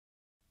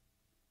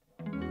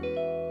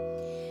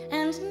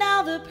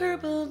while the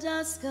purple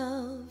dusk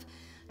of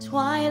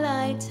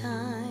twilight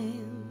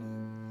time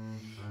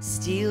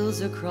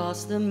steals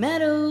across the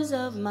meadows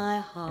of my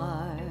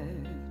heart.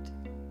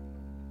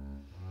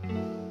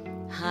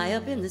 High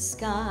up in the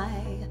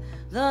sky,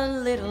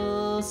 the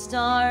little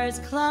stars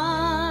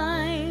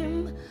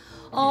climb,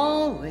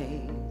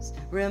 always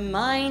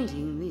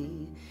reminding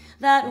me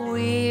that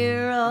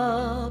we're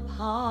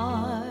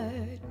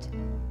apart.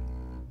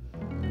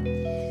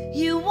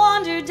 You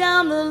wander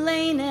down the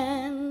lane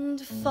and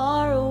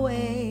far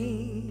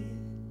away,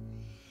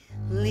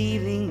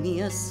 leaving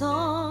me a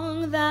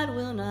song that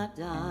will not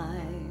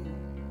die.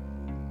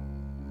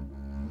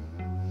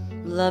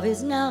 Love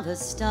is now the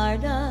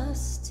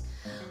stardust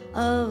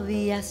of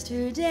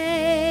yesterday,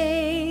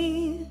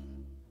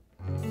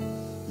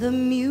 the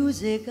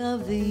music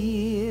of the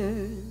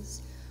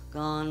years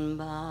gone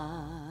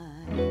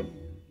by.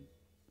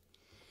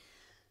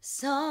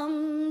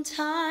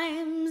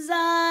 Sometimes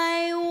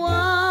I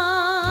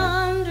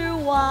wonder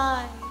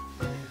why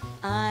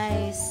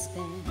I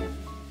spend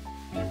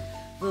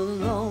the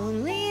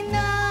lonely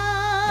night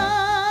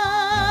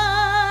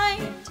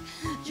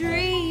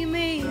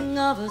dreaming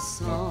of a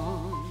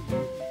song.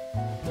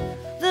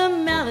 The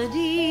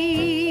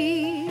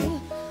melody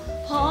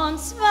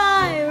haunts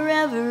my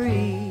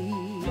reverie,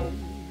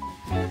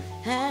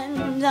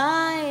 and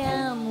I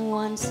am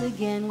once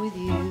again with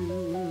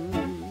you.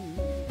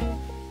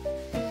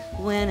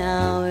 When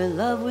our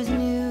love was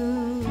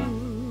new,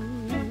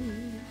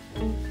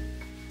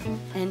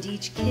 and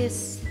each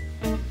kiss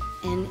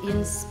an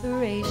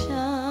inspiration.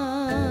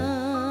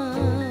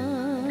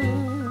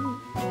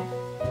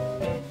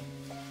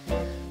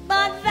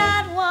 But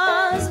that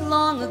was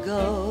long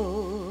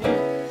ago.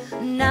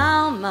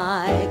 Now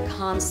my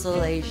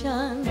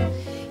consolation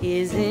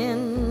is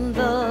in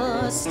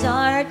the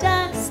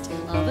stardust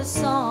of a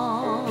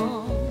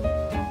song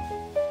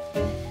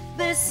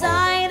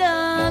beside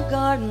a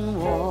garden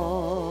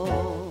wall.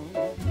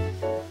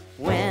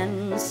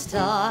 When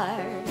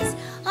stars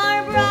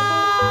are bright,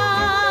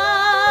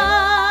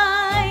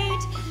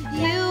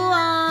 you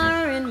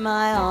are in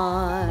my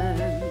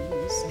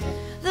arms.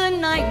 The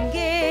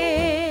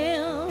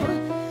nightingale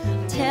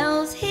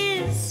tells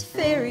his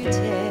fairy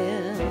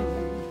tale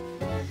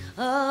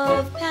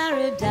of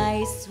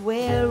paradise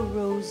where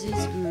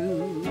roses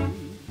grew.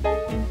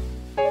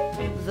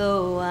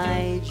 Though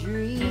I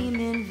dream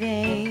in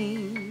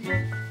vain,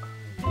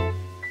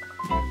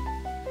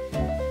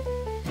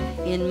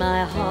 in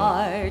my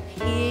heart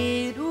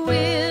it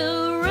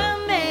will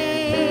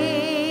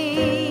remain,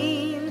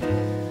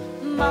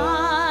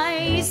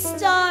 my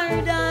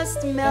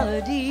stardust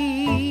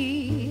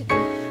melody,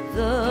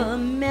 the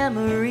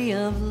memory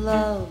of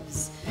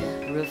love's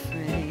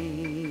refrain.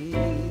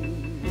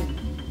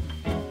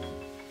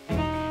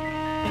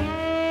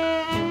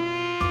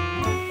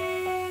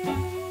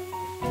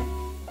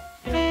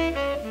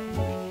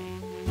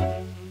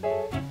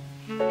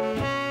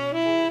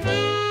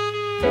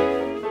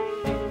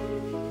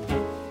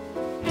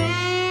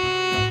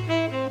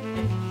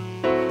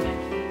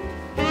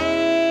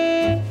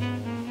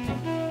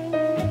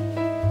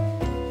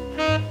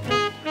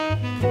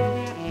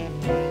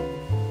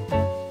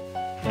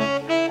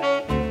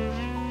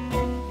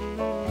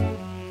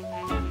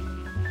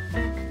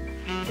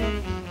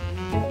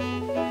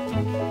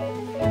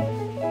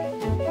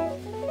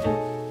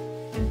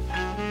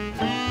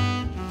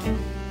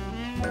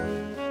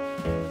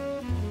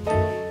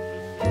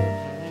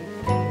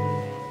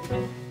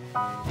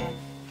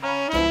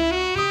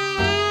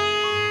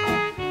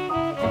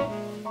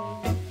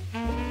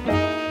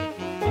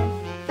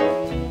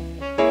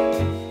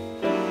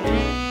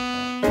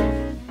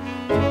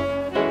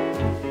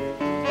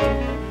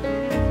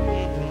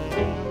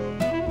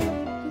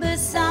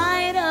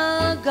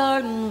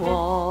 Garden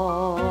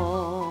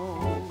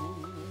wall,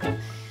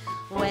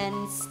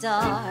 when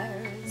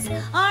stars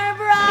are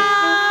bright,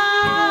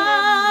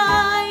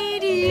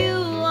 you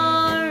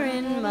are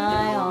in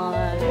my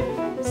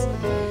arms.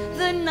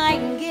 The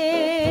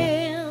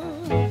nightingale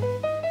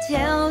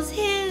tells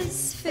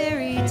his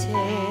fairy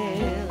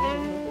tale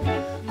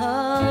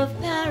of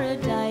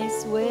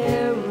paradise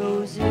where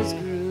roses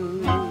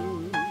grew.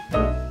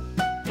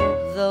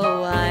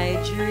 Though I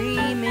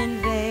dream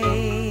in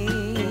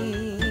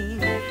vain,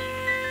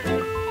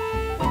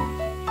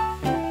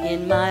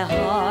 in my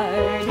heart